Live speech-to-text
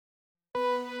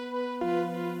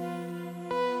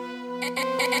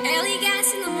Early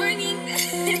gas in the morning.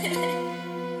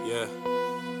 Yeah.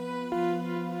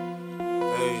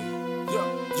 Hey.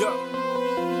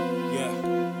 Yeah.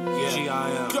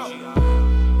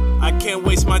 G-I-M. I can't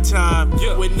waste my time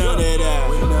with none of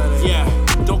that.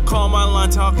 Yeah. Don't call my line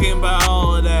talking about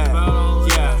all of that.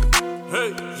 Yeah.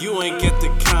 You ain't get the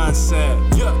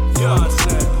concept.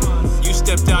 You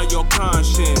stepped out your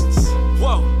conscience.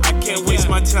 Whoa. I can't waste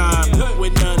my time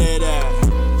with none of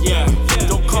that. Yeah.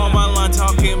 Don't call my line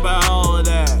talking about all of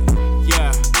that.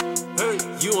 Yeah.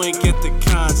 You ain't get the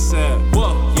concept.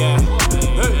 Whoa. Yeah.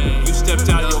 You stepped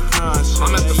out your conscience.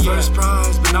 I'm at the first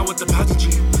prize, but not with the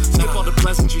pageantry. Skip all the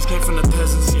pleasantries, came from the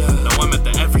peasants. Now I'm at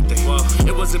the everything.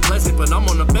 It wasn't pleasant, but I'm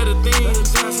on the better thing.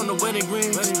 Dance on the wedding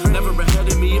rings. Never ahead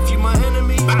of me. If you my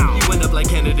enemy, you end up like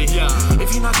Kennedy.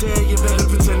 If you're not there, you better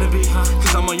pretend to be.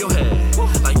 Cause I'm on your head.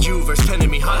 Like you versus 10 of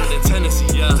me, hotter than Tennessee.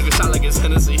 Took a shot like it's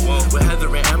Hennessy. With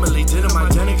Heather and Emily, did them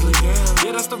identically.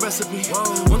 Yeah, that's the recipe.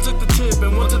 One took the tip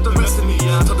and one took the rest of me.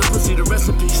 Told the pussy the rest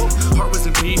in peace. Heart was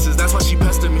in pieces, that's why she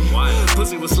pestered me.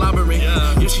 Pussy was slobbering.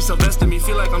 Yeah, she so vested me,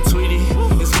 feel like I'm Tweety.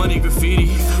 It's money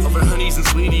graffiti. Over honeys and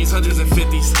sweeties, hundreds and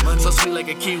fifties. So sweet like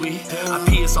a kiwi. I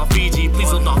pee, it's all Fiji.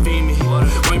 Please don't feed me.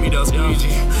 Wait me down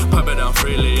squeegee. Pop it down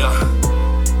freely,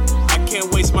 I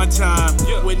can't waste my time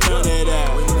with none of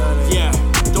that. Yeah.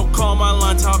 Don't call my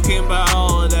line talking about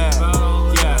all of that.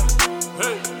 Yeah.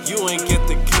 You ain't get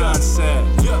the concept.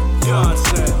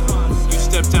 You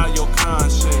stepped out your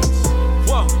conscience.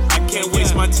 Whoa. I can't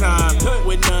waste my time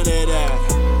with none of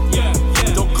that. Yeah.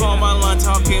 Don't call my line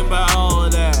talking about all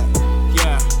of that.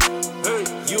 Yeah.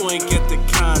 You ain't get the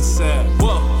concept.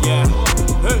 Whoa. Yeah.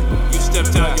 You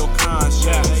stepped out your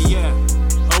conscience. Yeah.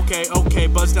 Okay,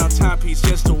 buzz down timepiece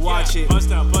just to watch it. Buzz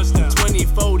down. 20,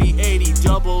 40, 80,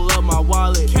 double up my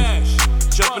wallet. Cash.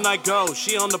 Jumping I go,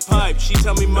 she on the pipe, she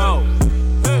tell me mo.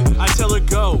 I tell her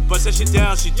go, bust that shit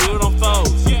down, she do it on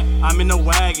foes. I'm in the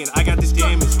wagon, I got this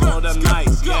damage, rolled up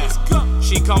nice. Yeah.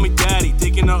 She call me daddy,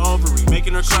 dick in her ovary,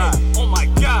 making her cry. Oh my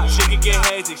god, shit can get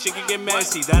hectic, shit can get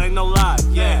messy, that ain't no lie.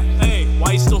 Yeah, hey,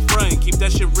 why you still frontin'? Keep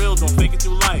that shit real, don't fake it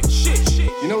through life. Shit.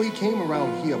 You know, he came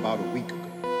around here about a week ago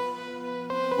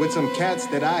with some cats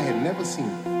that I had never seen.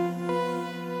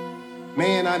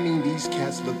 Man, I mean, these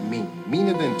cats look mean.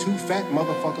 Meaner than two fat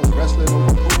motherfuckers wrestling